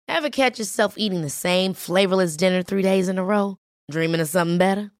Ever catch yourself eating the same flavorless dinner 3 days in a row? Dreaming of something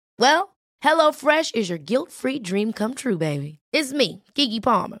better? Well, HelloFresh is your guilt-free dream come true, baby. It's me, Keke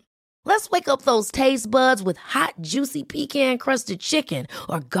Palmer. Let's wake up those taste buds with hot, juicy pecan-crusted chicken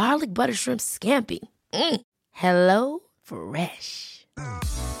or garlic butter shrimp scampi. Hello Fresh.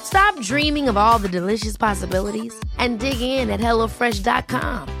 Stop dreaming of all the delicious possibilities and dig in at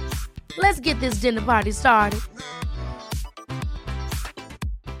HelloFresh.com. Let's get this dinner party started.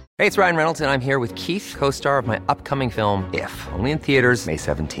 Hey, it's Ryan Reynolds, and I'm here with Keith, co-star of my upcoming film, If, only in theaters May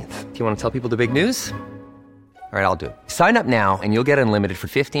 17th. Do you want to tell people the big news? All right, I'll do it. Sign up now and you'll get unlimited for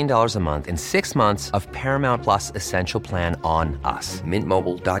 $15 a month and 6 months of Paramount Plus Essential Plan on us.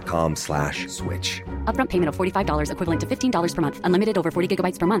 MintMobile.com/switch. Upfront payment of $45 equivalent to $15 per month. Unlimited over 40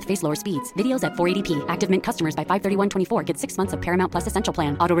 gigabytes per month. Face lower speeds. Videos at 480p. Active Mint customers by 531.24 get 6 months of Paramount Plus Essential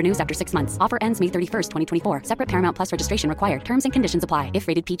Plan. Auto renews after 6 months. Offer ends May 31st, 2024. Separate Paramount Plus registration required. Terms and conditions apply if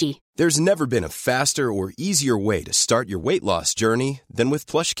rated PG. There's never been a faster or easier way to start your weight loss journey than with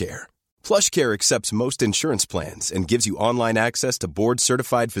PlushCare. PlushCare accepts most insurance plans and gives you online access to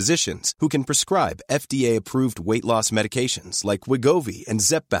board-certified physicians who can prescribe FDA-approved weight loss medications like Wegovy and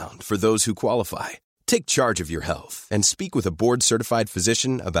Zepbound for those who qualify. Take charge of your health and speak with a board-certified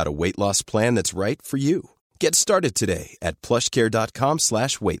physician about a weight loss plan that's right for you. Get started today at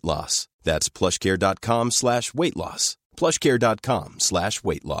plushcare.com/weightloss. That's plushcare.com/weightloss.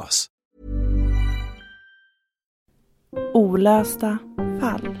 plushcare.com/weightloss. Olösta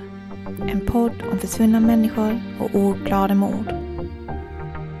fall. En podd om försvunna människor och ouppklarade mord.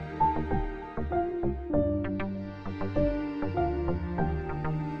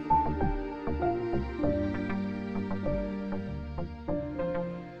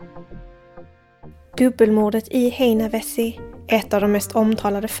 Dubbelmordet i Heinävesi är ett av de mest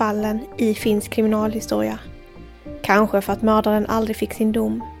omtalade fallen i finsk kriminalhistoria. Kanske för att mördaren aldrig fick sin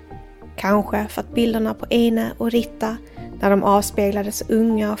dom. Kanske för att bilderna på Eine och Ritta, när de avspeglades så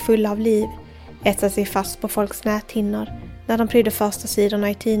unga och fulla av liv, etsade sig fast på folks näthinnor när de prydde första sidorna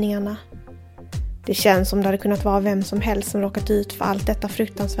i tidningarna. Det känns som det hade kunnat vara vem som helst som råkat ut för allt detta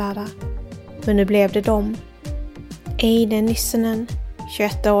fruktansvärda. Men nu blev det dem. Eine Nysenen,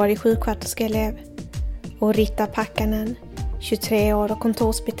 21-årig sjuksköterskeelev, och Ritta Pakkanen, 23 år och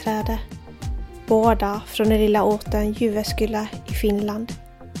kontorsbiträde. Båda från den lilla orten Jyväskylä i Finland.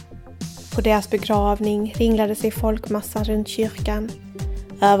 På deras begravning ringlade sig folkmassan runt kyrkan.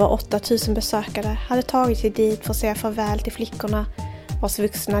 Över 8000 besökare hade tagit sig dit för att säga farväl till flickorna vars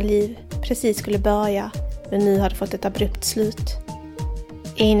vuxna liv precis skulle börja, men nu hade fått ett abrupt slut.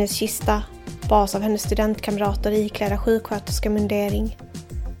 Eines kista bars av hennes studentkamrater iklädda sjuksköterskamundering.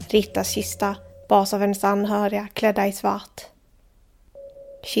 Rittas kista bars av hennes anhöriga klädda i svart.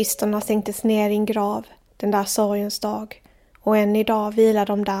 Kistorna sänktes ner i en grav den där sorgens dag, och än idag vilar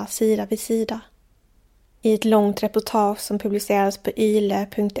de där sida vid sida. I ett långt reportage som publicerades på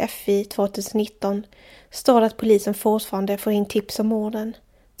yle.fi 2019 står det att polisen fortfarande får in tips om morden,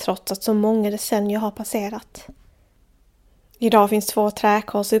 trots att så många decennier har passerat. Idag finns 2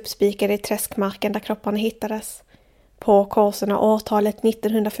 träkors uppspikade i träskmarken där kropparna hittades. På korsen har årtalet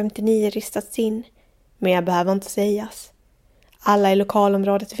 1959 ristats in, men jag behöver inte sägas. Alla i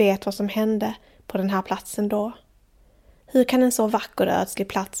lokalområdet vet vad som hände på den här platsen då. Hur kan en så vacker och ödslig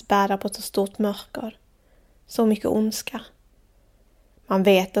plats bära på ett så stort mörker? Så mycket ondska. Man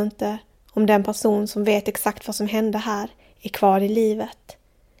vet inte om den person som vet exakt vad som hände här är kvar i livet,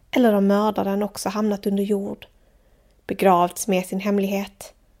 eller om mördaren också hamnat under jord, begravts med sin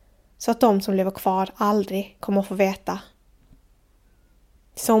hemlighet, så att de som lever kvar aldrig kommer att få veta.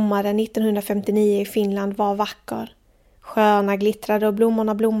 Sommaren 1959 i Finland var vacker. Sjöarna glittrade och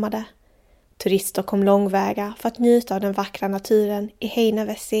blommorna blommade. Turister kom långväga för att njuta av den vackra naturen i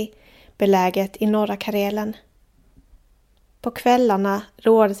Heinävesi, beläget i norra Karelen. På kvällarna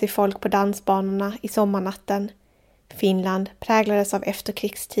roade sig folk på dansbanorna i sommarnatten. Finland präglades av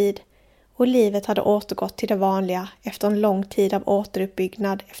efterkrigstid och livet hade återgått till det vanliga efter en lång tid av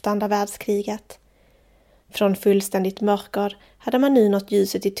återuppbyggnad efter andra världskriget. Från fullständigt mörker hade man nu nått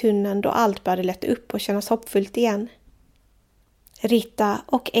ljuset i tunneln då allt började lätta upp och kännas hoppfullt igen. Ritta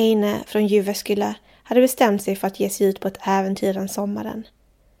och Eine från Jyväskylä hade bestämt sig för att ge sig ut på ett äventyr den sommaren.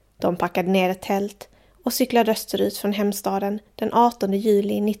 De packade ner ett tält och cyklade österut från hemstaden den 18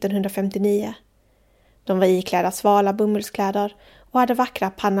 juli 1959. De var iklädda svala bomullskläder och hade vackra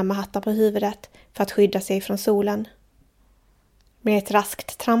Panama-hattar på huvudet för att skydda sig från solen. Med ett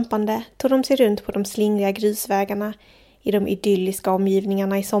raskt trampande tog de sig runt på de slingriga grusvägarna i de idylliska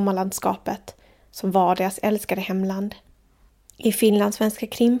omgivningarna i sommarlandskapet som var deras älskade hemland. I finlandssvenska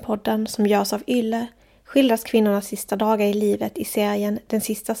krimpodden som görs av Yle skildras kvinnornas sista dagar i livet i serien Den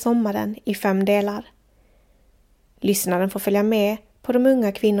sista sommaren i 5 delar. Lyssnaren får följa med på de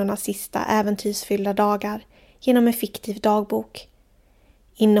unga kvinnornas sista äventyrsfyllda dagar genom en fiktiv dagbok.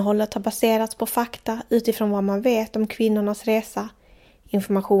 Innehållet har baserats på fakta utifrån vad man vet om kvinnornas resa,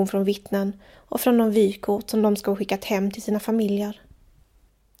 information från vittnen och från de vykort som de ska ha skickat hem till sina familjer.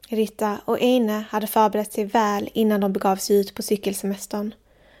 Rita och Eine hade förberett sig väl innan de begav sig ut på cykelsemestern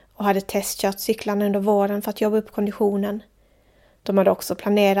och hade testkört cyklarna under våren för att jobba upp konditionen. De hade också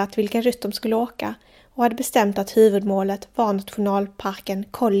planerat vilken rutt de skulle åka och hade bestämt att huvudmålet var nationalparken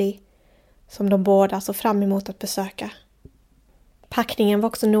Colli, som de båda såg fram emot att besöka. Packningen var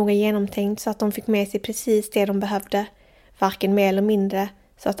också noga genomtänkt så att de fick med sig precis det de behövde, varken mer eller mindre,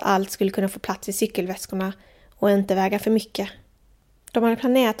 så att allt skulle kunna få plats i cykelväskorna och inte väga för mycket. De hade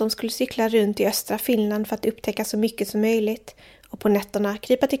planerat att de skulle cykla runt i östra Finland för att upptäcka så mycket som möjligt och på nätterna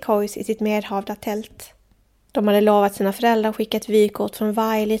krypa till kojs i sitt medhavda tält. De hade lovat sina föräldrar att skicka ett vykort från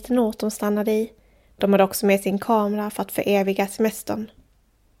varje liten ort de stannade i. De hade också med sin kamera för att föreviga semestern.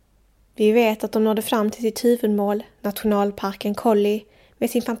 Vi vet att de nådde fram till sitt huvudmål, nationalparken Colli, med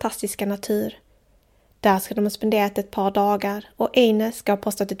sin fantastiska natur. Där ska de ha spenderat ett par dagar och Eine ska ha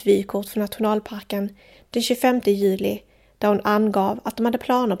postat ett vykort för nationalparken den 25 juli där hon angav att de hade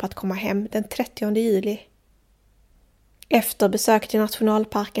planer på att komma hem den 30 juli. Efter besök till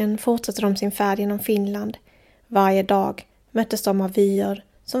nationalparken fortsatte de sin färd genom Finland. Varje dag möttes de av vyer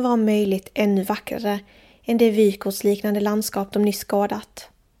som var om möjligt ännu vackrare än det vykortsliknande landskap de nyss skådat.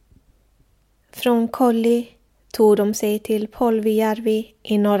 Från Colli tog de sig till Polvijärvi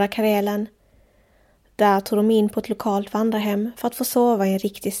i norra Karelen. Där tog de in på ett lokalt vandrarhem för att få sova i en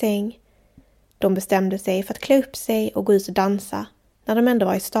riktig säng. De bestämde sig för att klä upp sig och gå ut och dansa när de ändå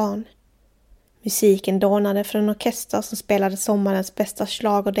var i stan. Musiken dånade från en orkester som spelade sommarens bästa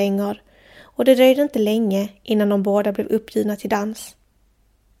schlagerdängor och det dröjde inte länge innan de båda blev uppbjudna till dans.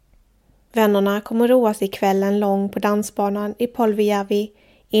 Vännerna kom att roa sig kvällen lång på dansbanan i Polvijärvi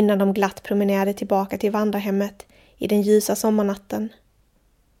innan de glatt promenerade tillbaka till vandrarhemmet i den ljusa sommarnatten.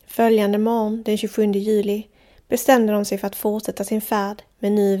 Följande morgon, den 27 juli, bestämde de sig för att fortsätta sin färd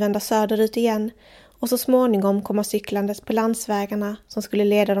men nu vända söderut igen och så småningom komma cyklandes på landsvägarna som skulle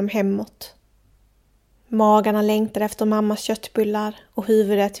leda dem hemåt. Magarna längtade efter mammas köttbullar och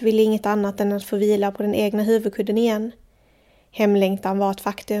huvudet ville inget annat än att få vila på den egna huvudkudden igen. Hemlängtan var ett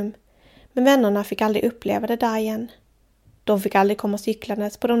faktum, men vännerna fick aldrig uppleva det där igen. De fick aldrig komma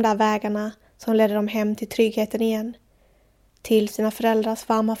cyklandes på de där vägarna som ledde dem hem till tryggheten igen, till sina föräldrars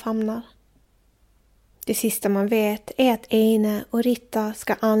varma famnar. Det sista man vet är att Eine och Rita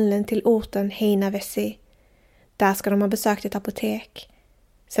ska anlända till orten Heinävesi. Där ska de ha besökt ett apotek.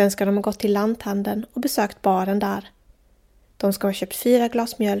 Sen ska de ha gått till lanthandeln och besökt baren där. De ska ha köpt 4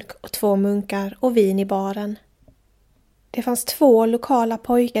 glas mjölk och 2 munkar och vin i baren. Det fanns 2 lokala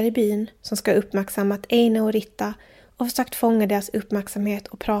pojkar i byn som ska ha uppmärksammat Eine och Rita och försökt fånga deras uppmärksamhet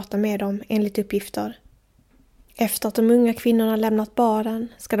och prata med dem enligt uppgifter. Efter att de unga kvinnorna lämnat baren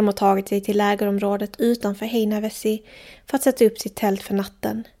ska de ha tagit sig till lägerområdet utanför Heinävesi för att sätta upp sitt tält för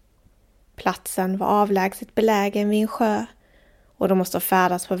natten. Platsen var avlägset belägen vid en sjö och de måste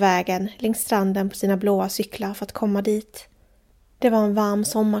färdas på vägen längs stranden på sina blåa cyklar för att komma dit. Det var en varm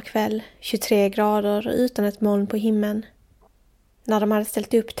sommarkväll, 23 grader och utan ett moln på himlen. När de hade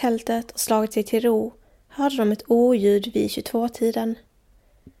ställt upp tältet och slagit sig till ro hörde de ett oljud vid 22-tiden.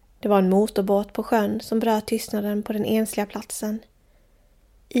 Det var en motorbåt på sjön som bröt tystnaden på den ensliga platsen.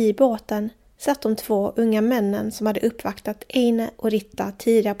 I båten satt de 2 unga männen som hade uppvaktat Eine och Rita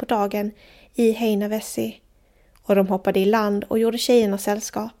tidigare på dagen i Heinävesi och de hoppade i land och gjorde tjejerna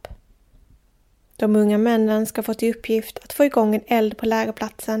sällskap. De unga männen ska få till uppgift att få igång en eld på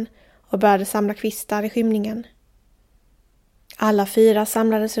lägerplatsen och började samla kvistar i skymningen. Alla 4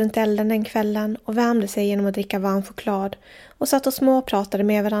 samlades runt elden den kvällen och värmde sig genom att dricka varm choklad och satt och småpratade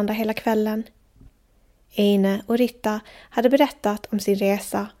med varandra hela kvällen. Eine och Rita hade berättat om sin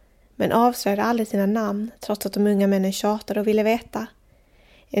resa men avslöjade aldrig sina namn trots att de unga männen tjatade och ville veta.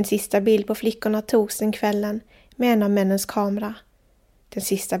 En sista bild på flickorna togs den kvällen med en av männens kamera. Den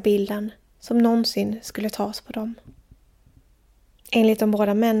sista bilden som någonsin skulle tas på dem. Enligt de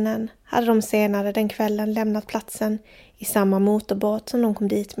båda männen hade de senare den kvällen lämnat platsen i samma motorbåt som de kom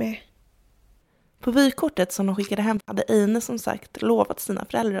dit med. På vykortet som de skickade hem hade Eine som sagt lovat sina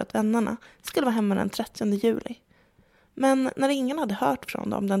föräldrar att vännerna skulle vara hemma den 30 juli. Men när ingen hade hört från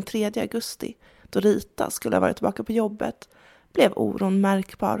dem den 3 augusti, då Rita skulle ha varit tillbaka på jobbet, blev oron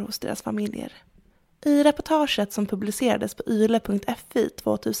märkbar hos deras familjer. I reportaget som publicerades på yle.fi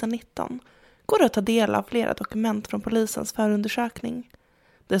 2019 går det att ta del av flera dokument från polisens förundersökning.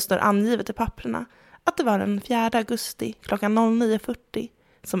 Det står angivet i papperna att det var den 4 augusti klockan 09.40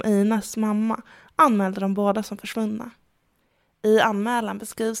 som Ines mamma anmälde de båda som försvunna. I anmälan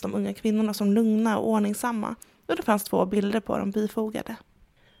beskrivs de unga kvinnorna som lugna och ordningsamma och det fanns 2 bilder på dem bifogade.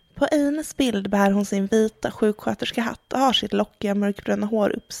 På Ines bild bär hon sin vita sjuksköterskehatt och har sitt lockiga mörkbruna hår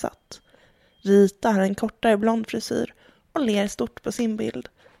uppsatt. Rita har en kortare blond frisyr och ler stort på sin bild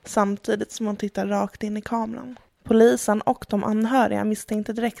samtidigt som hon tittar rakt in i kameran. Polisen och de anhöriga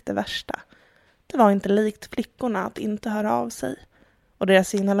misstänkte direkt det värsta. Det var inte likt flickorna att inte höra av sig och deras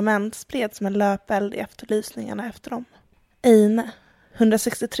signalement spreds som en löpeld i efterlysningarna efter dem. Eine,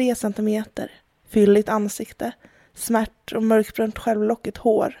 163 centimeter, fylligt ansikte, smärt och mörkbrunt självlockigt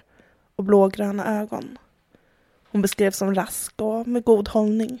hår och blågröna ögon. Hon beskrevs som rask och med god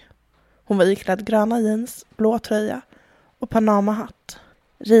hållning. Hon var iklädd gröna jeans, blå tröja och Panama-hatt.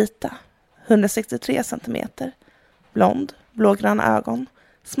 Rita, 163 centimeter, blond, blågröna ögon,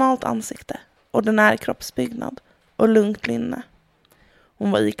 smalt ansikte, ordinär kroppsbyggnad och lugnt linne.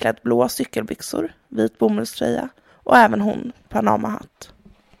 Hon var iklädd blå cykelbyxor, vit bomullströja och även hon Panama-hatt.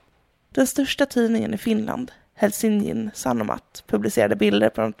 Den största tidningen i Finland, Helsingin Sanomat, publicerade bilder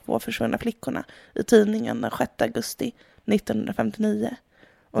på de 2 försvunna flickorna i tidningen den 6 augusti 1959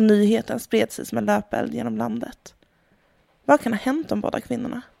 och nyheten spred sig som en löpeld genom landet. Vad kan ha hänt de båda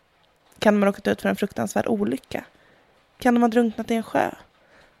kvinnorna? Kan de ha råkat ut för en fruktansvärd olycka? Kan de ha drunknat i en sjö?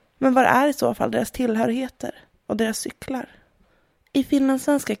 Men vad är i så fall deras tillhörigheter och deras cyklar? I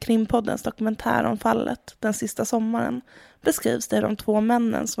finlandssvenska krimpoddens dokumentär om fallet Den sista sommaren beskrivs det hur de 2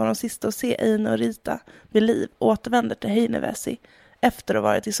 männen som var de sista att se Eine och Rita vid liv återvänder till Heinävesi efter att ha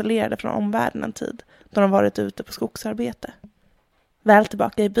varit isolerade från omvärlden en tid då de varit ute på skogsarbete. Väl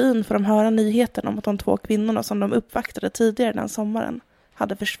tillbaka i byn får de höra nyheten om att de 2 kvinnorna som de uppvaktade tidigare den sommaren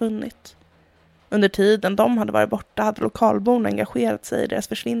hade försvunnit. Under tiden de hade varit borta hade lokalborna engagerat sig i deras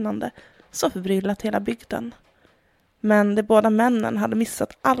försvinnande som förbryllat hela bygden. Men de båda männen hade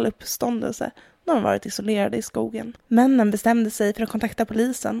missat all uppståndelse när de varit isolerade i skogen. Männen bestämde sig för att kontakta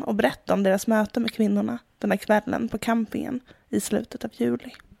polisen och berätta om deras möte med kvinnorna den här kvällen på campingen i slutet av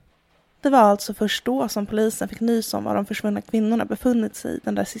juli. Det var alltså först då som polisen fick nys om var de försvunna kvinnorna befunnit sig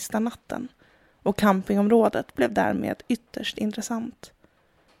den där sista natten. Och campingområdet blev därmed ytterst intressant.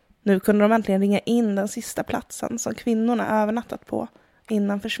 Nu kunde de äntligen ringa in den sista platsen som kvinnorna övernattat på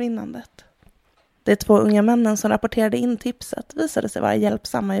innan försvinnandet. De 2 unga männen som rapporterade in tipset visade sig vara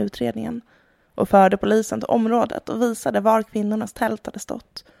hjälpsamma i utredningen och förde polisen till området och visade var kvinnornas tält hade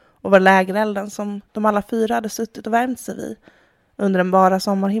stått och var lägerelden som de alla 4 hade suttit och värmt sig vid under den bara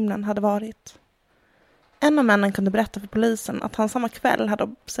sommarhimlen hade varit. En av männen kunde berätta för polisen att han samma kväll hade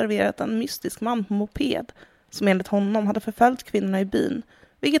observerat en mystisk man på moped som enligt honom hade förföljt kvinnorna i byn,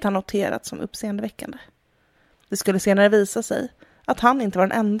 vilket han noterat som uppseendeväckande. Det skulle senare visa sig att han inte var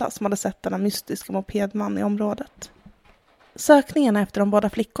den enda som hade sett denna mystiska mopedman i området. Sökningarna efter de båda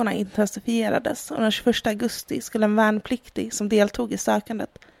flickorna intensifierades och den 21 augusti skulle en värnpliktig som deltog i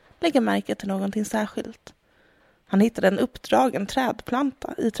sökandet lägga märke till någonting särskilt. Han hittade en uppdragen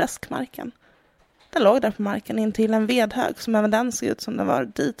trädplanta i träskmarken. Den låg där på marken intill en vedhög som även den såg ut som den var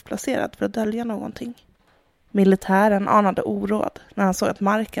dit placerad för att dölja någonting. Militären anade oråd när han såg att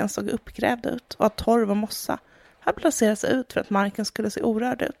marken såg uppgrävd ut och att torv och mossa hade placerats ut för att marken skulle se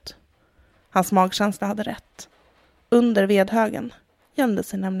orörd ut. Hans magkänsla hade rätt. Under vedhögen gömde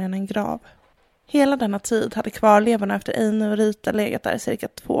sig nämligen en grav. Hela denna tid hade kvarlevorna efter Eine och Rita legat där cirka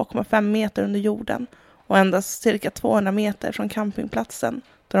 2,5 meter under jorden och endast cirka 200 meter från campingplatsen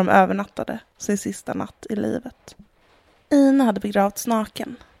där de övernattade sin sista natt i livet. Eine hade begravts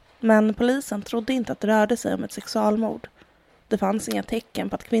naken, men polisen trodde inte att det rörde sig om ett sexualmord. Det fanns inga tecken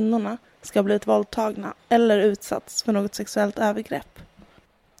på att kvinnorna ska ha blivit våldtagna eller utsatts för något sexuellt övergrepp.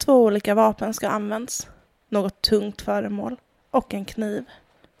 2 olika vapen ska ha använts, något tungt föremål och en kniv.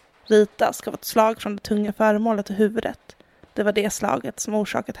 Rita ska ha fått slag från det tunga föremålet i huvudet. Det var det slaget som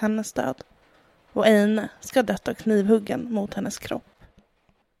orsakat hennes död. Och Eine ska ha dött av knivhuggen mot hennes kropp.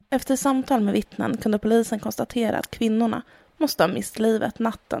 Efter samtal med vittnen kunde polisen konstatera att kvinnorna måste ha mist livet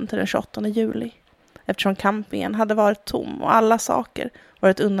natten till den 28 juli. Eftersom campingen hade varit tom och alla saker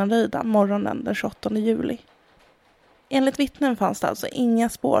varit undanröjda morgonen den 28 juli. Enligt vittnen fanns det alltså inga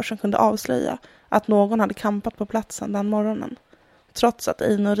spår som kunde avslöja att någon hade campat på platsen den morgonen. Trots att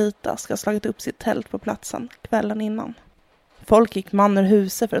Eine och Rita ska ha slagit upp sitt tält på platsen kvällen innan. Folk gick man ur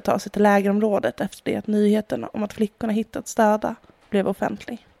huset för att ta sig till lägerområdet efter det att nyheten om att flickorna hittats döda blev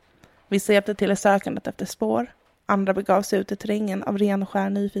offentlig. Vissa hjälpte till i sökandet efter spår, andra begav sig ut i terrängen av ren och skär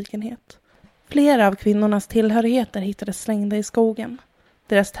nyfikenhet. Flera av kvinnornas tillhörigheter hittades slängda i skogen.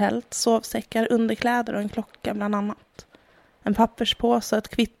 Deras tält, sovsäckar, underkläder och en klocka bland annat. En papperspåse och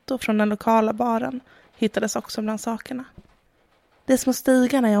ett kvitto från den lokala baren hittades också bland sakerna. De små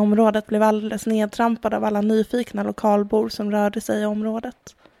stigarna i området blev alldeles nedtrampade av alla nyfikna lokalbor som rörde sig i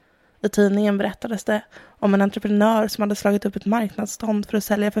området. I tidningen berättades det om en entreprenör som hade slagit upp ett marknadsstånd för att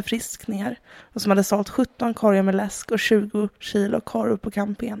sälja förfriskningar och som hade sålt 17 korgar med läsk och 20 kilo korv på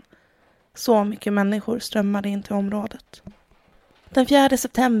campingen. Så mycket människor strömmade in till området. Den 4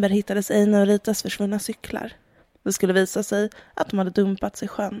 september hittades Einar och Ritas försvunna cyklar. Det skulle visa sig att de hade dumpats i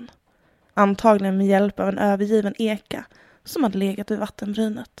sjön. Antagligen med hjälp av en övergiven eka som hade legat vid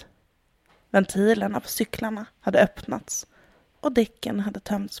vattenbrynet. Ventilerna på cyklarna hade öppnats och däcken hade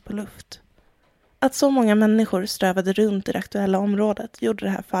tömts på luft. Att så många människor strövade runt i det aktuella området gjorde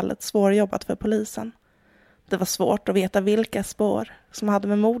det här fallet svårjobbat för polisen. Det var svårt att veta vilka spår som hade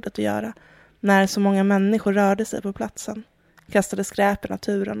med mordet att göra när så många människor rörde sig på platsen, kastade skräp i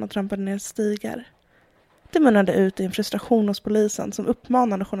naturen och trampade ner stigar. Det munnade ut i en frustration hos polisen som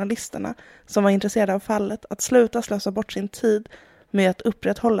uppmanade journalisterna som var intresserade av fallet att sluta slösa bort sin tid med att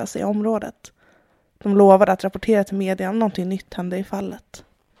upprätthålla sig i området. De lovade att rapportera till media om någonting nytt hände i fallet.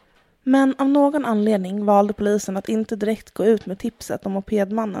 Men av någon anledning valde polisen att inte direkt gå ut med tipset om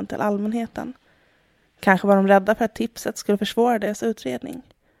mopedmannen till allmänheten. Kanske var de rädda för att tipset skulle försvåra deras utredning.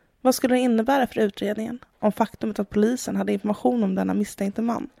 Vad skulle det innebära för utredningen om faktumet att polisen hade information om denna misstänkte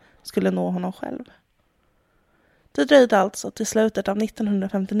man skulle nå honom själv? Det dröjde alltså till slutet av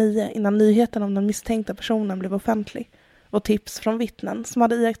 1959 innan nyheten om den misstänkta personen blev offentlig och tips från vittnen som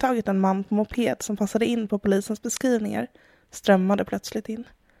hade iakttagit en man på moped som passade in på polisens beskrivningar strömmade plötsligt in.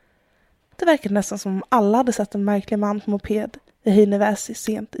 Det verkade nästan som om alla hade sett en märklig man på moped i Heinävesi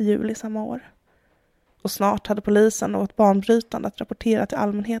sent i juli samma år. Och snart hade polisen något banbrytande att rapportera till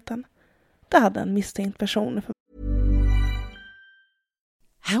allmänheten. Det hade en misstänkt person.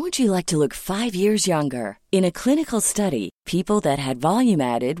 How would you like to look 5 years younger? In a clinical study, people that had volume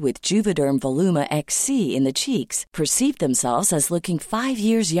added with Juvederm Voluma XC in the cheeks perceived themselves as looking 5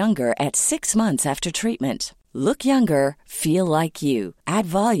 years younger at 6 months after treatment. Look younger, feel like you. Add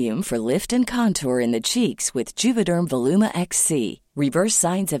volume for lift and contour in the cheeks with Juvederm Voluma XC. Reverse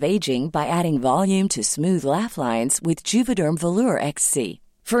signs of aging by adding volume to smooth laugh lines with Juvederm Volure XC.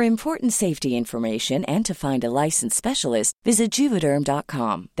 For important safety information and to find a licensed specialist, visit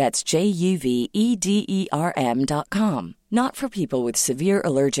Juvederm.com. That's JUVEDERM.com. Not for people with severe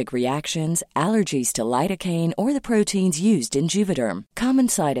allergic reactions, allergies to lidocaine, or the proteins used in Juvederm. Common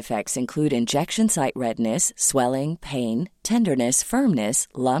side effects include injection site redness, swelling, pain, tenderness, firmness,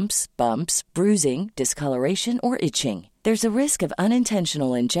 lumps, bumps, bruising, discoloration, or itching. There's a risk of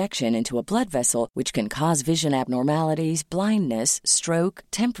unintentional injection into a blood vessel, which can cause vision abnormalities, blindness, stroke,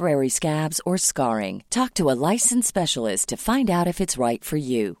 temporary scabs, or scarring. Talk to a licensed specialist to find out if it's right for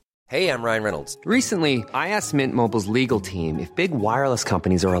you. Hey, I'm Ryan Reynolds. Recently, I asked Mint Mobile's legal team if big wireless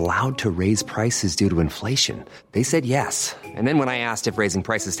companies are allowed to raise prices due to inflation. They said yes. And then when I asked if raising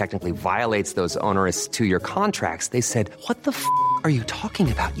prices technically violates those onerous 2-year contracts, they said, "What the f*** are you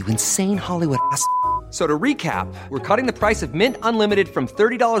talking about, you insane Hollywood ass?" So to recap, we're cutting the price of Mint Unlimited from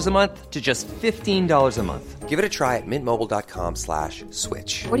 $30 a month to just $15 a month. Give it a try at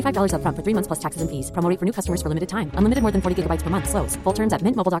mintmobile.com/switch. $45 up front for 3 months plus taxes and fees. Promo rate for new customers for limited time. Unlimited more than 40 gigabytes per month. Slows full terms at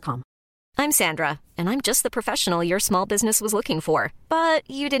mintmobile.com. I'm Sandra, and I'm just the professional your small business was looking for. But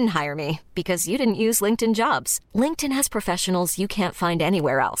you didn't hire me because you didn't use LinkedIn Jobs. LinkedIn has professionals you can't find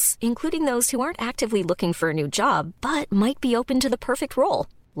anywhere else, including those who aren't actively looking for a new job, but might be open to the perfect role,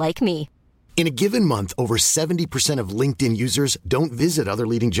 like me. In a given month, over 70% of LinkedIn users don't visit other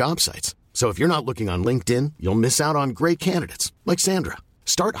leading job sites. So if you're not looking on LinkedIn, you'll miss out on great candidates like Sandra.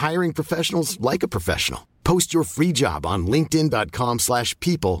 Start hiring professionals like a professional. Post your free job on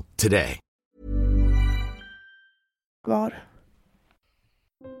linkedin.com/people today. Var.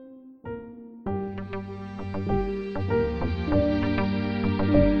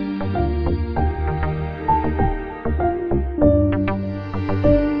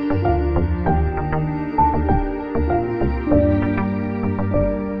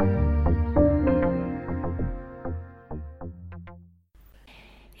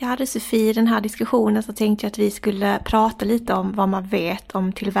 Jag hade Sofie i den här diskussionen så tänkte jag att vi skulle prata lite om vad man vet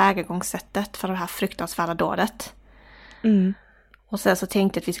om tillvägagångssättet för det här fruktansvärda dådet. Och sen så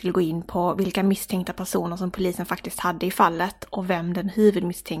tänkte jag att vi skulle gå in på vilka misstänkta personer som polisen faktiskt hade i fallet och vem den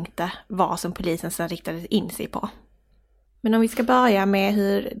huvudmisstänkte var som polisen sedan riktade in sig på. Men om vi ska börja med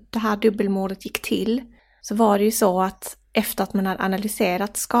hur det här dubbelmordet gick till, så var det ju så att efter att man hade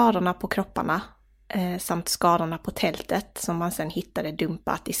analyserat skadorna på kropparna samt skadorna på tältet som man sedan hittade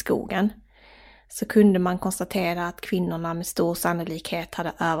dumpat i skogen, så kunde man konstatera att kvinnorna med stor sannolikhet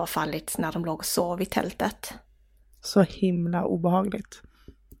hade överfallits när de låg och sov i tältet. Så himla obehagligt.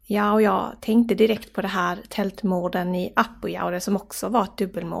 Ja, och jag tänkte direkt på det här tältmorden i Apojaure som också var ett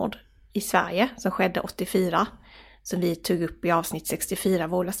dubbelmord i Sverige som skedde 84. Som vi tog upp i avsnitt 64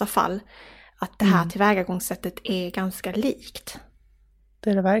 av Olösta fall. Att det här tillvägagångssättet är ganska likt. Det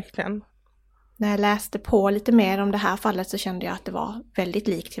är det verkligen. När jag läste på lite mer om det här fallet så kände jag att det var väldigt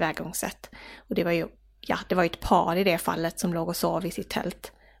likt tillvägagångssätt. Och det var ju ett par i det fallet som låg och sov i sitt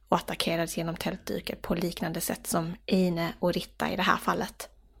tält och attackerades genom tältduket på liknande sätt som Eine och Ritta i det här fallet.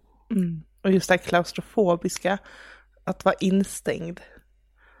 Mm. Och just det här klaustrofobiska, att vara instängd.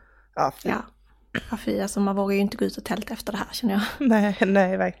 Ja, fy. Alltså man vågar ju inte gå ut och tält efter det här, känner jag.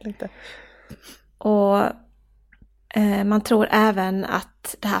 Nej, verkligen inte. Och man tror även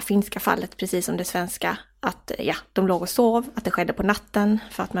att det här finska fallet, precis som det svenska, att de låg och sov, att det skedde på natten,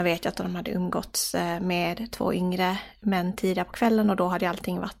 för att man vet ju att de hade umgåtts med 2 yngre män tidigare på kvällen och då hade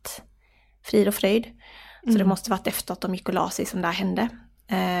allting varit frid och fröjd. Så det måste varit efter att de gick och la sig som det här hände.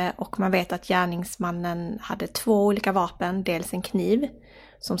 Och man vet att gärningsmannen hade 2 olika vapen, dels en kniv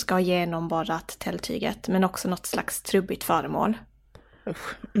som ska ha genomborrat tälttyget, men också något slags trubbigt föremål.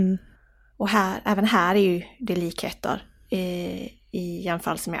 Och även här är ju det likheter i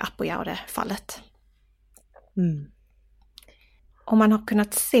jämförelse med Apojaure-fallet. Och man har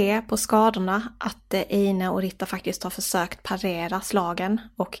kunnat se på skadorna att Eine och Ritta faktiskt har försökt parera slagen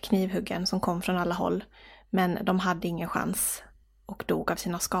och knivhuggen som kom från alla håll, men de hade ingen chans och dog av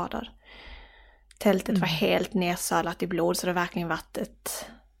sina skador. Tältet var helt nedsölat i blod, så det har verkligen varit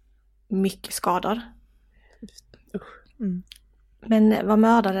mycket skador. Men vad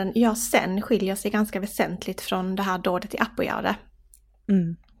mördaren gör sen skiljer sig ganska väsentligt från det här dådet i Apojaure.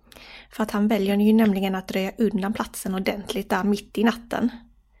 För att han väljer ju nämligen att röja undan platsen ordentligt där mitt i natten.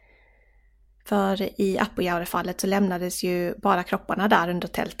 För i Apojaure-fallet så lämnades ju bara kropparna där under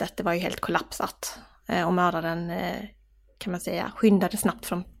tältet. Det var ju helt kollapsat. Och mördaren, kan man säga, skyndade snabbt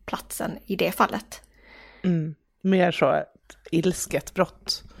från platsen i det fallet. Mer så ett ilsket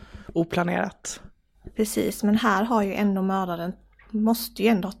brott, oplanerat. Precis, men här har ju ändå mördaren, måste ju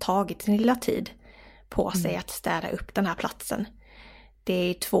ändå ha tagit sin lilla tid på sig att städa upp den här platsen. Det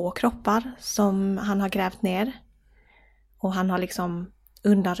är 2 kroppar som han har grävt ner. Och han har liksom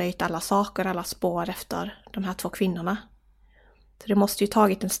undanröjt alla saker, alla spår efter de här 2 kvinnorna. Så det måste ju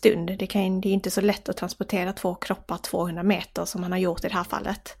tagit en stund. Det är inte så lätt att transportera 2 kroppar 200 meter som han har gjort i det här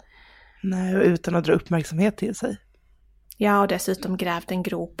fallet. Nej, utan att dra uppmärksamhet till sig. Ja, och dessutom grävt en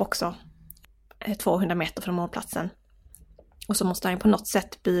grop också. 200 meter från mordplatsen. Och så måste han på något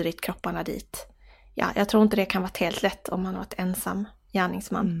sätt burit kropparna dit. Ja, jag tror inte det kan vara helt lätt om han var ett ensam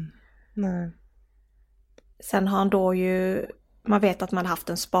gärningsman. Nej. Sen har han då ju, man vet att man har haft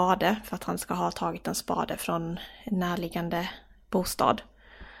en spade för att han ska ha tagit en spade från en närliggande bostad.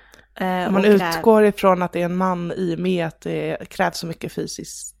 Man utgår ifrån att det är en man i och med att det krävs så mycket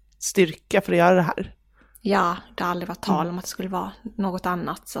fysisk styrka för att göra det här. Ja, det har aldrig varit tal om att det skulle vara något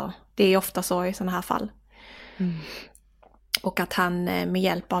annat. Så det är ofta så i sådana här fall. Och att han med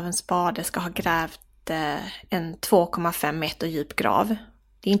hjälp av en spade ska ha grävt en 2,5 meter djup grav.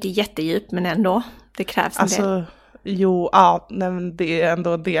 Det är inte jättedjup, men ändå. Det krävs en del. Men det är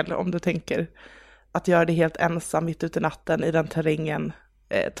ändå en del om du tänker att göra det helt ensam mitt ute i natten i den terrängen.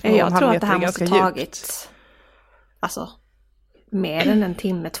 2,5 jag tror att det här måste ha tagit mer än en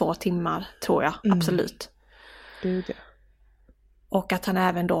timme, 2 timmar tror jag, absolut. Gud, ja. Och att han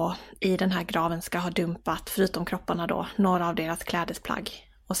även då i den här graven ska ha dumpat, förutom kropparna då, några av deras klädesplagg.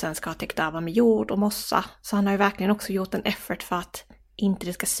 Och sen ska ha täckt över med jord och mossa. Så han har ju verkligen också gjort en effort för att inte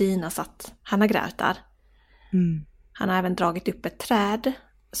det ska synas att han har grävt där. Han har även dragit upp ett träd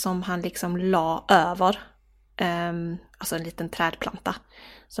som han liksom la över. Alltså en liten trädplanta.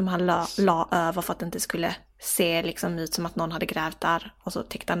 Som han la över för att det inte skulle se liksom ut som att någon hade grävt där. Och så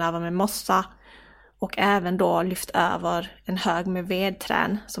täckte han över med mossa. Och även då lyft över en hög med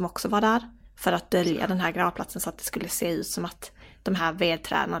vedträn som också var där. För att dölja den här gravplatsen så att det skulle se ut som att de här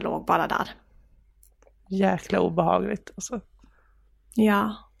vedträna låg bara där. Jäkla obehagligt alltså.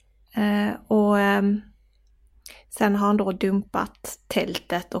 Ja. Sen har han då dumpat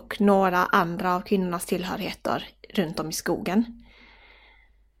tältet och några andra av kvinnornas tillhörigheter runt om i skogen.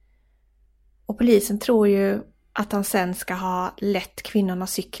 Och polisen tror ju att han sen ska ha lett kvinnorna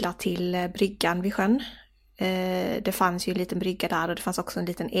cykla till bryggan vid sjön. Det fanns ju en liten brygga där och det fanns också en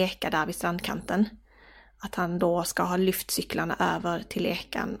liten eka där vid strandkanten. Att han då ska ha lyft cyklarna över till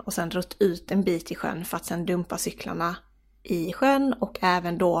ekan och sen rott ut en bit i sjön för att sen dumpa cyklarna i sjön och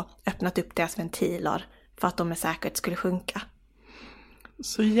även då öppnat upp deras ventiler för att de med säkerhet skulle sjunka.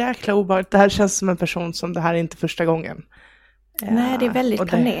 Så jäkla obehagligt. Det här känns som en person som det här är inte första gången. Nej, det är väldigt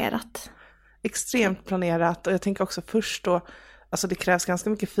planerat. extremt planerat. Och jag tänker också först då, alltså det krävs ganska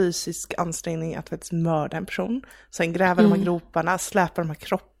mycket fysisk ansträngning att faktiskt mörda en person. Sen gräva de här groparna, släpa de här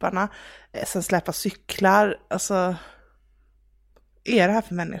kropparna, sen släpa cyklar. Alltså, är det här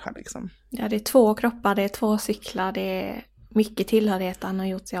för människa liksom? Ja, det är 2 kroppar, det är 2 cyklar, det är mycket tillhörighet han har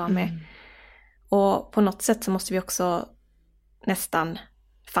gjort sig av med. Och på något sätt så måste vi också nästan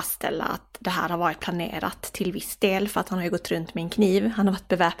fastställa att det här har varit planerat till viss del, för att han har ju gått runt med en kniv, han har varit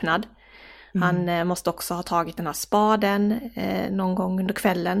beväpnad. Han måste också ha tagit den här spaden någon gång under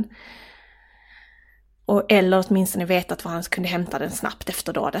kvällen. Eller åtminstone vetat var han kunde hämta den snabbt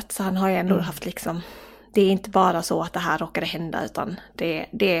efter dådet. Så han har ju ändå haft liksom, det är inte bara så att det här råkade hända, utan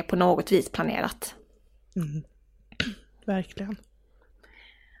det är på något vis planerat. Verkligen.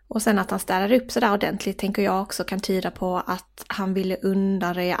 Och sen att han städar upp så där ordentligt tänker jag också kan tyda på att han ville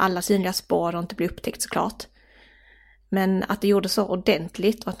undanröja alla synliga spår och inte bli upptäckt såklart. Men att det gjorde så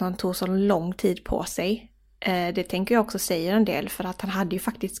ordentligt och att han tog så lång tid på sig, det tänker jag också säger en del, för att han hade ju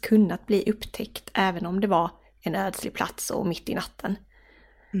faktiskt kunnat bli upptäckt även om det var en ödslig plats och mitt i natten.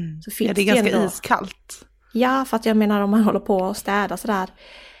 Så finns det är ganska ändå iskallt. Ja, för att jag menar om man håller på och städar sådär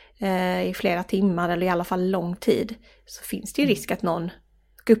i flera timmar eller i alla fall lång tid, så finns det ju risk att någon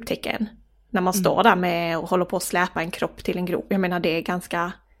ska upptäcka en. När man står där med och håller på att släpa en kropp till en grop. Jag menar det är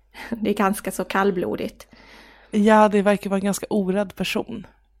ganska så kallblodigt. Ja, det verkar vara en ganska orädd person.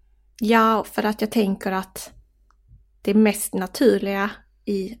 Ja, för att jag tänker att det mest naturliga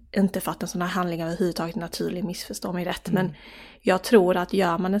inte för att en sån här handling överhuvudtaget är naturlig, missförstå mig rätt, men jag tror att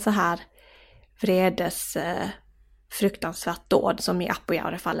gör man en så här fruktansvärt dåd som i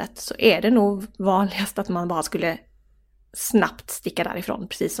Apojaure-fallet, så är det nog vanligast att man bara skulle snabbt sticka därifrån,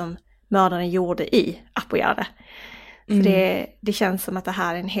 precis som mördaren gjorde i Apojaure. För det känns som att det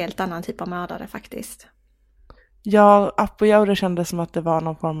här är en helt annan typ av mördare faktiskt. Ja, Apojaure kändes som att det var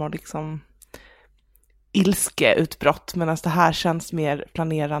någon form av liksom ilskeutbrott, medan det här känns mer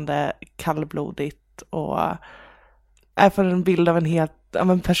planerande, kallblodigt och är för en bild av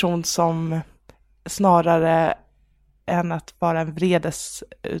en person som snarare än att vara en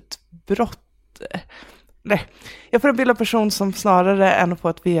vredesutbrott. Nej, jag får en bild av en person som snarare än att få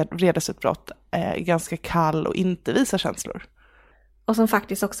ett vredesutbrott är ganska kall och inte visar känslor. Och som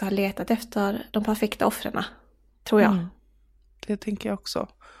faktiskt också har letat efter de perfekta offren, tror jag. Det tänker jag också.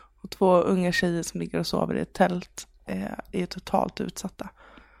 Och 2 unga tjejer som ligger och sover i ett tält är totalt utsatta.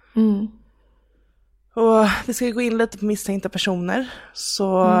 Och vi ska gå in lite på misstänkta personer.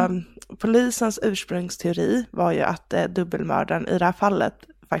 Så polisens ursprungsteori var ju att dubbelmördaren i det här fallet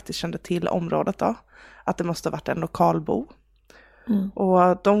faktiskt kände till området då. Att det måste ha varit en lokalbo.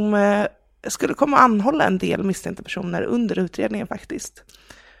 Och de skulle komma att anhålla en del misstänkta personer under utredningen faktiskt.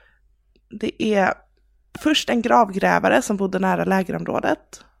 Det är först en gravgrävare som bodde nära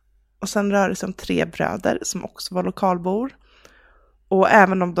lägerområdet. Och sen rör det sig om 3 bröder som också var lokalbor. Och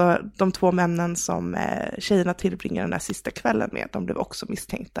även de 2 männen som tjejerna tillbringade den här sista kvällen med, de blev också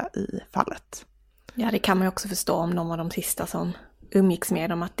misstänkta i fallet. Ja, det kan man ju också förstå om de var de sista som umgicks med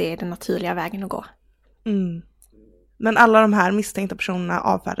dem, att det är den naturliga vägen att gå. Men alla de här misstänkta personerna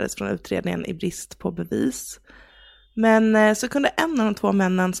avfärdades från utredningen i brist på bevis. Men så kunde en av de 2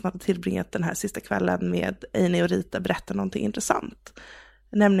 männen som hade tillbringat den här sista kvällen med Einie och Rita berätta någonting intressant.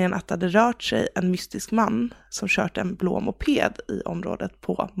 Nämligen att det hade rört sig en mystisk man som kört en blå moped i området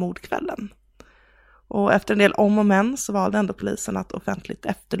på mordkvällen. Och efter en del om och men så valde ändå polisen att offentligt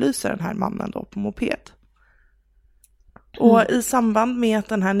efterlysa den här mannen då på moped. Och i samband med att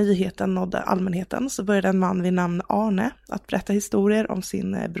den här nyheten nådde allmänheten så började en man vid namn Arne att berätta historier om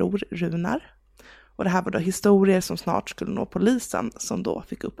sin bror Runar. Och det här var då historier som snart skulle nå polisen, som då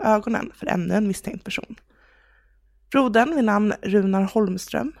fick upp ögonen för ännu en misstänkt person. Brodern vid namn Runar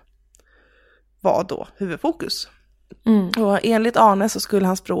Holmström var då huvudfokus. Och enligt Arne så skulle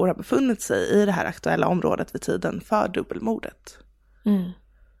hans bror ha befunnit sig i det här aktuella området vid tiden för dubbelmordet.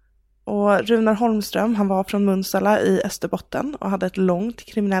 Och Runar Holmström, han var från Munsala i Österbotten och hade ett långt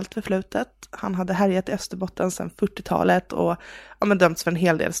kriminellt förflutet. Han hade härjat i Österbotten sedan 40-talet och dömts för en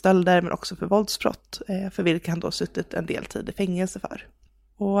hel del stölder men också för våldsbrott, för vilka han då suttit en del tid i fängelse för.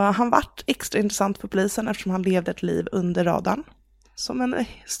 Och han vart extra intressant för polisen eftersom han levde ett liv under radarn. Som en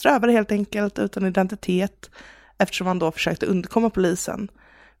strövare helt enkelt, utan identitet, eftersom han då försökte undkomma polisen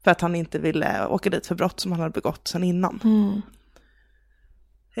för att han inte ville åka dit för brott som han hade begått sedan innan.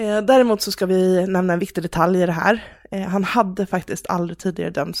 Däremot så ska vi nämna en viktig detalj i det här. Han hade faktiskt aldrig tidigare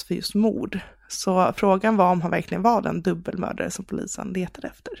dömts för just mord. Så frågan var om han verkligen var den dubbelmördare som polisen letade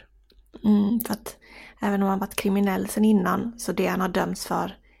efter. För att även om han varit kriminell sedan innan, så det han har dömts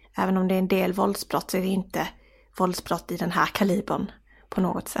för, även om det är en del våldsbrott, så är det inte våldsbrott i den här kalibern på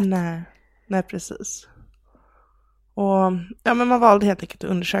något sätt. Nej, precis. Och ja, men man valde helt enkelt att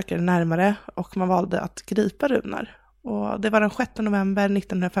undersöka det närmare och man valde att gripa Runar. Och det var den 6 november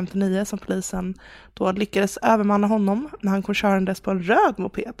 1959 som polisen då lyckades övermanna honom när han kom körandes på en röd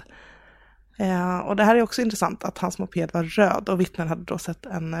moped. Och det här är också intressant att hans moped var röd och vittnen hade då sett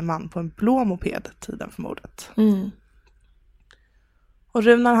en man på en blå moped tiden för mordet. Och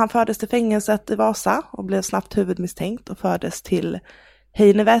Runar han fördes till fängelset i Vasa och blev snabbt huvudmisstänkt och fördes till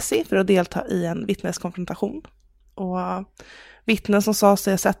Heinävesi för att delta i en vittneskonfrontation. Och vittnen som sa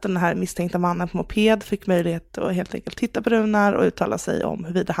sig ha sett den här misstänkta mannen på moped fick möjlighet att helt enkelt titta på Runar och uttala sig om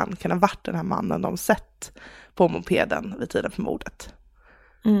huruvida han kan ha varit den här mannen de sett på mopeden vid tiden för mordet.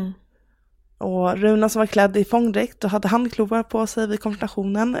 Och Runar som var klädd i fångdräkt och hade handklovar på sig vid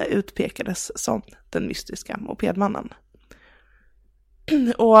konfrontationen utpekades som den mystiska mopedmannen.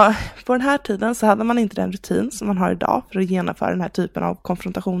 Och på den här tiden så hade man inte den rutin som man har idag för att genomföra den här typen av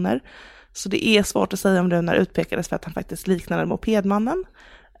konfrontationer. Så det är svårt att säga om Runar utpekades för att han faktiskt liknade mopedmannen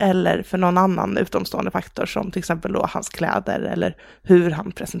eller för någon annan utomstående faktor som till exempel då hans kläder eller hur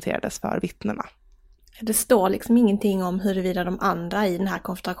han presenterades för vittnena. Det står liksom ingenting om huruvida de andra i den här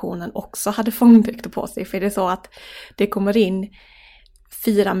konfrontationen också hade fångdräkter på sig. För det är så att det kommer in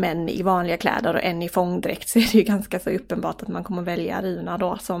 4 män i vanliga kläder och en i fångdräkt, så är det ju ganska så uppenbart att man kommer välja Runar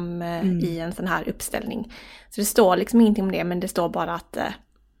då som i en sån här uppställning. Så det står liksom ingenting om det, men det står bara att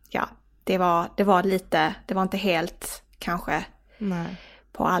det var inte helt kanske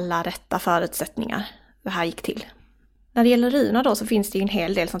på alla rätta förutsättningar det här gick till. När det gäller Runar då så finns det ju en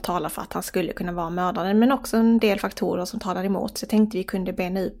hel del som talar för att han skulle kunna vara mördaren, men också en del faktorer som talar emot. Så jag tänkte vi kunde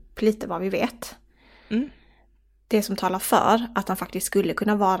bena upp lite vad vi vet. Det som talar för att han faktiskt skulle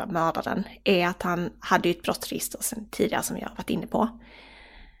kunna vara mördaren är att han hade ett brottsregister sedan tidigare som jag har varit inne på.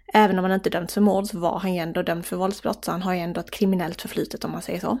 Även om han inte dömts för mord så var han ju ändå dömd för våldsbrott, så han har ju ändå ett kriminellt förflutet om man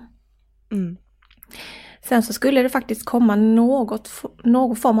säger så. Sen så skulle det faktiskt komma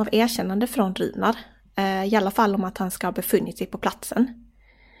någon form av erkännande från Runar. I alla fall om att han ska ha befunnit sig på platsen.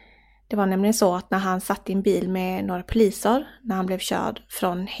 Det var nämligen så att när han satt i en bil med några poliser, när han blev körd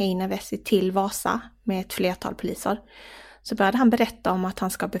från Heinävesi till Vasa med ett flertal poliser, så började han berätta om att han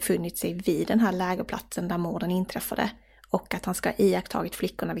ska ha befunnit sig vid den här lägerplatsen där morden inträffade och att han ska ha iakttagit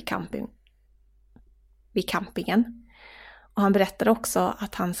flickorna vid campingen. Och han berättade också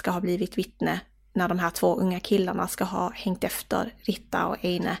att han ska ha blivit vittne när de här 2 unga killarna ska ha hängt efter Ritta och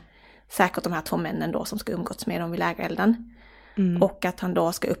Eine, säkert de här 2 männen då som ska umgåtts med dem vid lägerelden. Och att han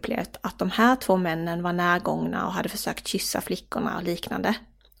då ska upplevt att de här 2 männen var närgångna och hade försökt kyssa flickorna och liknande.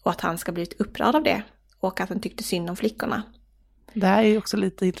 Och att han ska blivit upprörd av det och att han tyckte synd om flickorna. Det här är ju också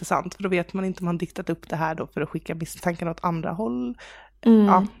lite intressant, för då vet man inte om han diktat upp det här då för att skicka misstanken åt andra håll.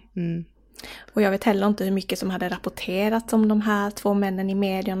 Och jag vet heller inte hur mycket som hade rapporterats om de här 2 männen i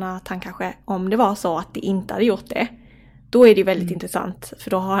medierna. Att han kanske, om det var så att det inte hade gjort det, då är det väldigt intressant. För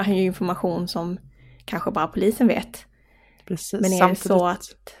då har han ju information som kanske bara polisen vet. Precis. Men är det så att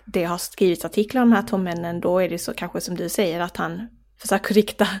det har skrivits artiklar om de här 2 männen, då är det så kanske som du säger att han försöker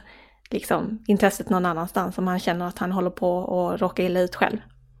rikta liksom intresset någon annanstans om han känner att han håller på att råka illa ut själv.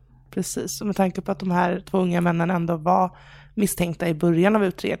 Precis, och med tanke på att de här 2 unga männen ändå var misstänkta i början av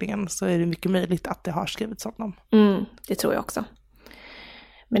utredningen så är det mycket möjligt att det har skrivits om dem. Det tror jag också.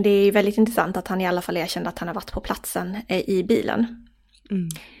 Men det är väldigt intressant att han i alla fall erkände att han har varit på platsen i bilen.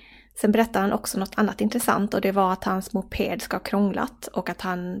 Sen berättar han också något annat intressant, och det var att hans moped ska ha krånglat och att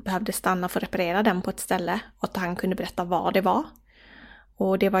han behövde stanna för att reparera den på ett ställe och att han kunde berätta var det var.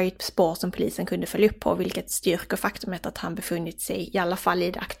 Och det var ju ett spår som polisen kunde följa upp på, vilket styrker faktumet att han befunnit sig i alla fall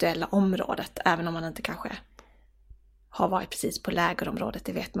i det aktuella området, även om han inte kanske har varit precis på lägerområdet,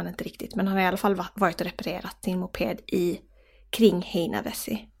 det vet man inte riktigt. Men han har i alla fall varit och reparerat sin moped kring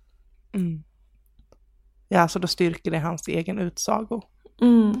Heinävesi. Ja, så då styrker det hans egen utsago.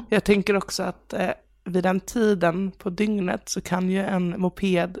 Jag tänker också att vid den tiden på dygnet så kan ju en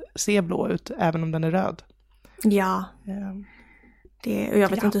moped se blå ut även om den är röd. Ja, och jag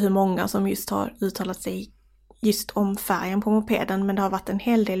vet inte hur många som just har uttalat sig just om färgen på mopeden, men det har varit en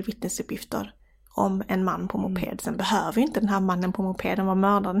hel del vittnesuppgifter om en man på moped. Sen behöver ju inte den här mannen på mopeden vara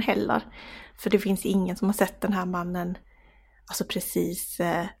mördaren heller, för det finns ingen som har sett den här mannen alltså precis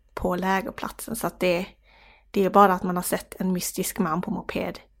på lägerplatsen, så att det är bara att man har sett en mystisk man på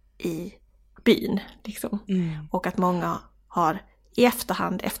moped i byn liksom. Och att många har i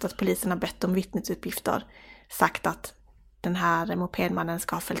efterhand, efter att polisen har bett om vittnesuppgifter, sagt att den här mopedmannen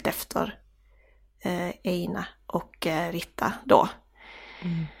ska ha följt efter Eine och Ritta då.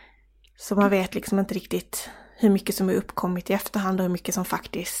 Så man vet liksom inte riktigt hur mycket som är uppkommit i efterhand och hur mycket som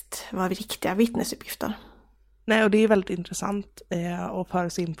faktiskt var riktiga vittnesuppgifter. Nej, och det är väldigt intressant att föra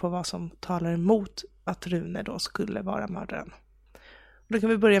sig in på vad som talar emot att Rune då skulle vara mördaren. Då kan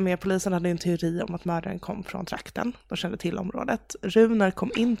vi börja med att polisen hade en teori om att mördaren kom från trakten. De kände till området. Runar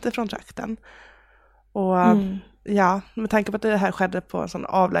kom inte från trakten. Och ja, med tanke på att det här skedde på en sån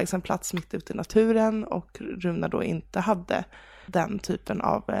avlägsen plats mitt ute i naturen och Runar då inte hade den typen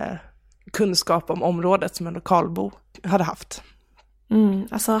av kunskap om området som en lokalbo hade haft.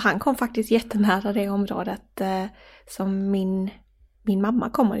 Alltså han kom faktiskt jättenära det området som min mamma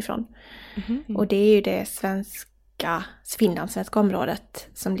kommer ifrån. Och det är ju det finlandssvenska området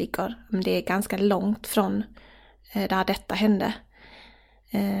som ligger. Men det är ganska långt från där detta hände.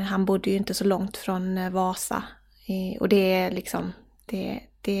 Han bodde ju inte så långt från Vasa. Och det är liksom, det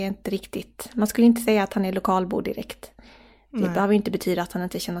är inte riktigt, man skulle inte säga att han är lokalbo direkt. Det behöver inte betyda att han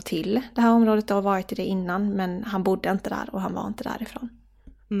inte känner till det här området och har varit i det innan. Men han bodde inte där och han var inte därifrån.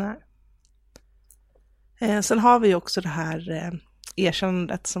 Nej. Sen har vi också det här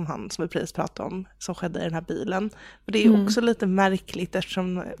erkännandet som vi precis pratade om, som skedde i den här bilen. Och det är också lite märkligt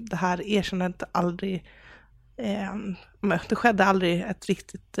eftersom det här erkännandet aldrig, det skedde aldrig ett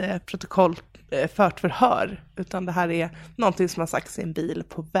riktigt protokoll fört förhör, utan det här är någonting som har sagts i en bil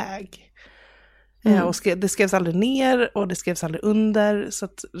på väg. Och det skrevs aldrig ner och det skrevs aldrig under, så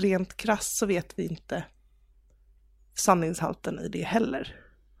att rent krass så vet vi inte sanningshalten i det heller.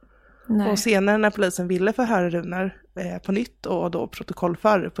 Nej. Och senare när polisen ville förhöra Runar på nytt och då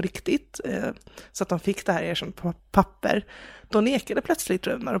protokollföra på riktigt, så att de fick det här erkänt på papper, då nekade plötsligt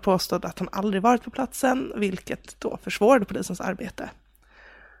Runar och påstod att han aldrig varit på platsen, vilket då försvårade polisens arbete.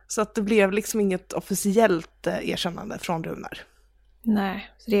 Så att det blev liksom inget officiellt erkännande från Runar. Nej,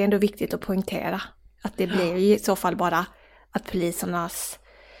 så det är ändå viktigt att poängtera att det blir i så fall bara att polisernas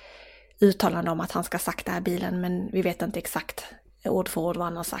uttalande om att han ska ha sagt det här bilen, men vi vet inte exakt ord för ord vad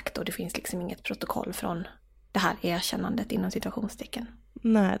han har sagt och det finns liksom inget protokoll från det här erkännandet inom situationstecken.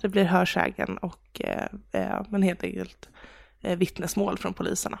 Nej, det blir hörsägen och men helt enkelt vittnesmål från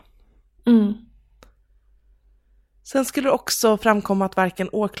poliserna. Sen skulle det också framkomma att varken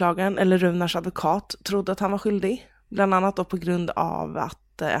åklagaren eller Runars advokat trodde att han var skyldig. Bland annat då på grund av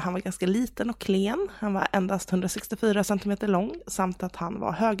att han var ganska liten och klen. Han var endast 164 cm lång samt att han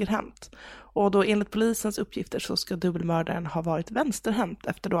var högerhänt. Och då enligt polisens uppgifter så ska dubbelmördaren ha varit vänsterhänt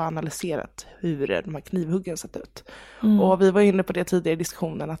efter då analyserat hur de här knivhuggen sett ut. Och vi var inne på det tidigare i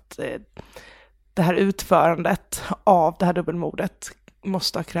diskussionen att det här utförandet av det här dubbelmordet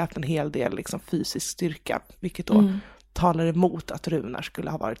måste ha krävt en hel del liksom fysisk styrka, vilket då talar emot att Runar skulle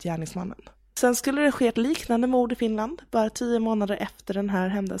ha varit gärningsmannen. Sen skulle det ske ett liknande mord i Finland, bara 10 månader efter den här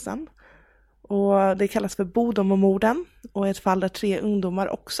händelsen. Och det kallas för Bodomomorden och är ett fall där 3 ungdomar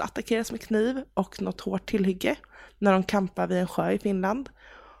också attackeras med kniv och något hårt tillhygge när de kampar vid en sjö i Finland.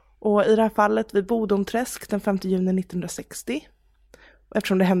 Och i det här fallet vid Bodomträsk den 5 juni 1960,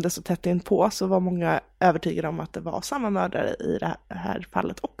 eftersom det hände så tätt in på, så var många övertygade om att det var samma mördare i det här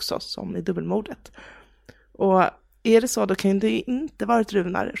fallet också som i dubbelmordet. Och är det så, då kan det ju inte varit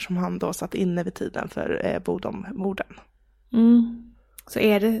Runar som han då satt inne vid tiden för Bodommorden. Så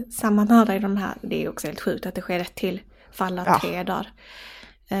är det samma mördare i de här, det är också helt sjukt att det sker rätt till falla 3 dagar.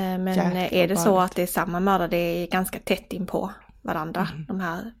 Men är det så att det är samma mördare, det är ganska tätt in på varandra. De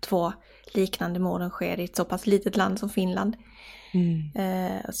här 2 liknande morden sker i ett så pass litet land som Finland.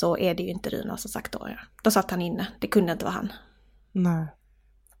 Så är det ju inte Runar som sagt då. Då satt han inne, det kunde inte vara han. Nej.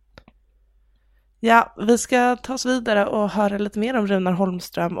 Ja, vi ska ta oss vidare och höra lite mer om Runar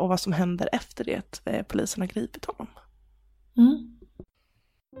Holmström och vad som händer efter det att polisen har gripit honom.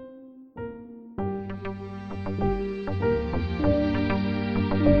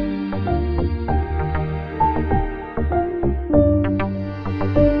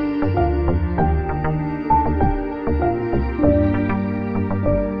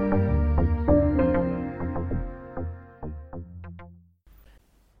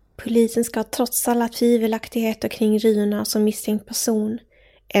 Polisen ska trots alla tvivelaktigheter kring Runar som misstänkt person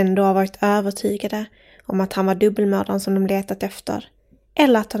ändå ha varit övertygade om att han var dubbelmördaren som de letat efter,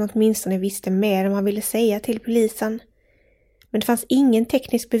 eller att han åtminstone visste mer än vad han ville säga till polisen. Men det fanns ingen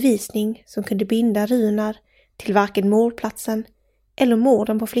teknisk bevisning som kunde binda Runar till varken mordplatsen eller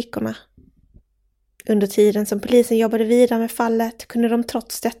morden på flickorna. Under tiden som polisen jobbade vidare med fallet kunde de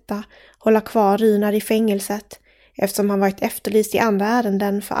trots detta hålla kvar Runar i fängelset, eftersom han varit efterlyst i andra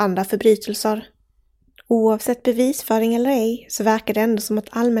ärenden för andra förbrytelser. Oavsett bevisföring eller ej så verkar det ändå som att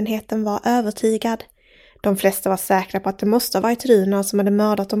allmänheten var övertygad. De flesta var säkra på att det måste ha varit Runar som hade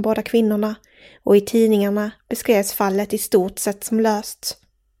mördat de båda kvinnorna, och i tidningarna beskrevs fallet i stort sett som löst.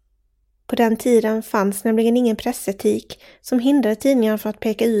 På den tiden fanns nämligen ingen pressetik som hindrade tidningarna från att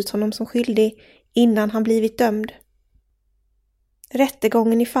peka ut honom som skyldig innan han blivit dömd.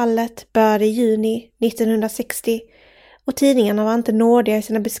 Rättegången i fallet började i juni 1960 och tidningarna var inte nådiga i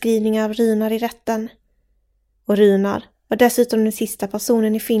sina beskrivningar av Runar i rätten. Och Runar var dessutom den sista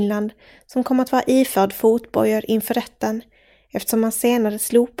personen i Finland som kom att vara iförd fotbojor inför rätten, eftersom man senare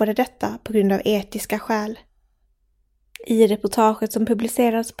slopade detta på grund av etiska skäl. I reportaget som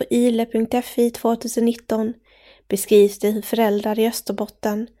publicerades på ile.fi 2019 beskrivs det hur föräldrar i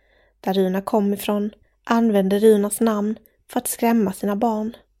Österbotten, där Runar kom ifrån, använde Runars namn för att skrämma sina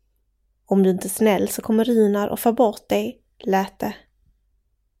barn. Om du inte är snäll så kommer Runar och få bort dig, lät det.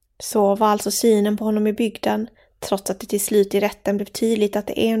 Så var alltså synen på honom i bygden, trots att det till slut i rätten blev tydligt att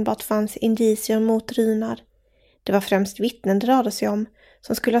det enbart fanns indicier mot Runar. Det var främst vittnen det rörde sig om,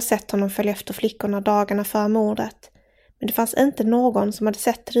 som skulle ha sett honom följa efter flickorna dagarna före mordet. Men det fanns inte någon som hade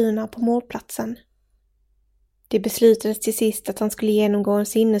sett Runar på mordplatsen. Det beslutades till sist att han skulle genomgå en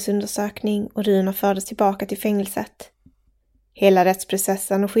sinnesundersökning och Runar fördes tillbaka till fängelset. Hela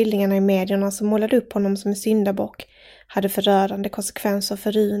rättsprocessen och skildringarna i medierna som målade upp honom som en syndabock hade förödande konsekvenser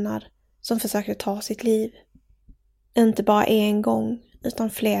för Runar, som försökte ta sitt liv. Inte bara en gång, utan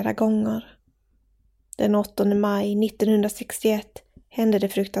flera gånger. Den 8 maj 1961 hände det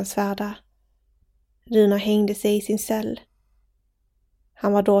fruktansvärda. Runar hängde sig i sin cell.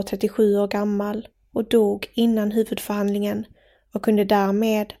 Han var då 37 år gammal och dog innan huvudförhandlingen och kunde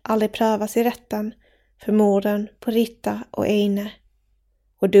därmed aldrig prövas i rätten för morden på Ritta och Eine.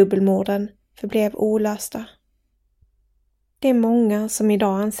 Och dubbelmorden förblev olösta. Det är många som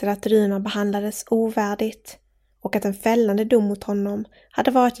idag anser att Runar behandlades ovärdigt och att en fällande dom mot honom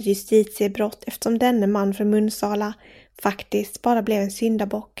hade varit ett justitiebrott eftersom denne man från Munsala faktiskt bara blev en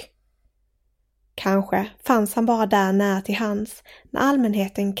syndabock. Kanske fanns han bara där nära till hands när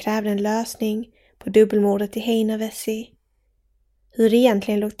allmänheten krävde en lösning på dubbelmordet i Heinävesi. Hur det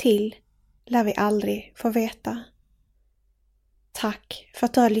egentligen låg till lär vi aldrig få veta. Tack för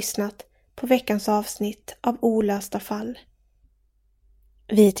att du har lyssnat på veckans avsnitt av Olösta fall.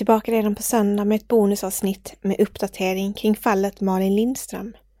 Vi är tillbaka redan på söndag med ett bonusavsnitt med uppdatering kring fallet Malin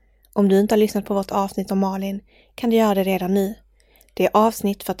Lindström. Om du inte har lyssnat på vårt avsnitt om Malin kan du göra det redan nu. Det är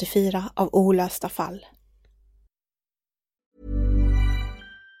avsnitt 44 av Olösta fall.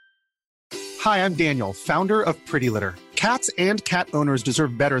 Hi, I'm Daniel, founder of Pretty Litter. Cats and cat owners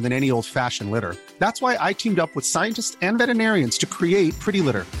deserve better than any old-fashioned litter. That's why I teamed up with scientists and veterinarians to create Pretty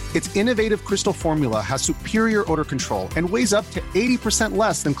Litter. Its innovative crystal formula has superior odor control and weighs up to 80%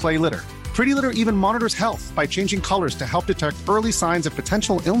 less than clay litter. Pretty Litter even monitors health by changing colors to help detect early signs of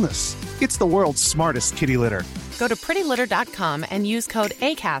potential illness. It's the world's smartest kitty litter. Go to prettylitter.com and use code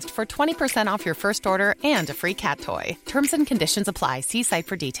ACAST for 20% off your first order and a free cat toy. Terms and conditions apply. See site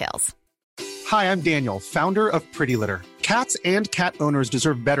for details. Hi, I'm Daniel, founder of Pretty Litter. Cats and cat owners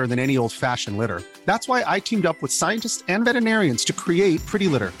deserve better than any old-fashioned litter. That's why I teamed up with scientists and veterinarians to create Pretty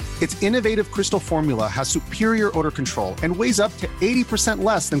Litter. Its innovative crystal formula has superior odor control and weighs up to 80%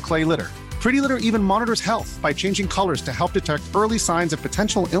 less than clay litter. Pretty Litter even monitors health by changing colors to help detect early signs of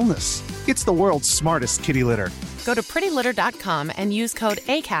potential illness. It's the world's smartest kitty litter. Go to prettylitter.com and use code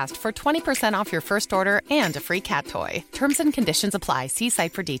ACAST for 20% off your first order and a free cat toy. Terms and conditions apply. See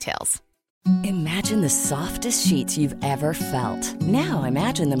site for details. Imagine the softest sheets you've ever felt. Now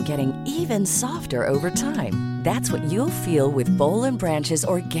imagine them getting even softer over time. That's what you'll feel with Boll & Branch's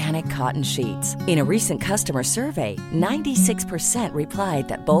organic cotton sheets. In a recent customer survey, 96% replied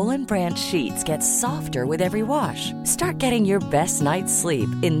that Boll & Branch sheets get softer with every wash. Start getting your best night's sleep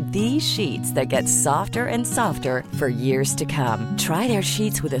in these sheets that get softer and softer for years to come. Try their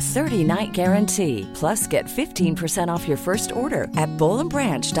sheets with a 30-night guarantee. Plus, get 15% off your first order at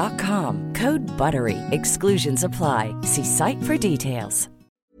bollandbranch.com. Code BUTTERY. Exclusions apply. See site for details.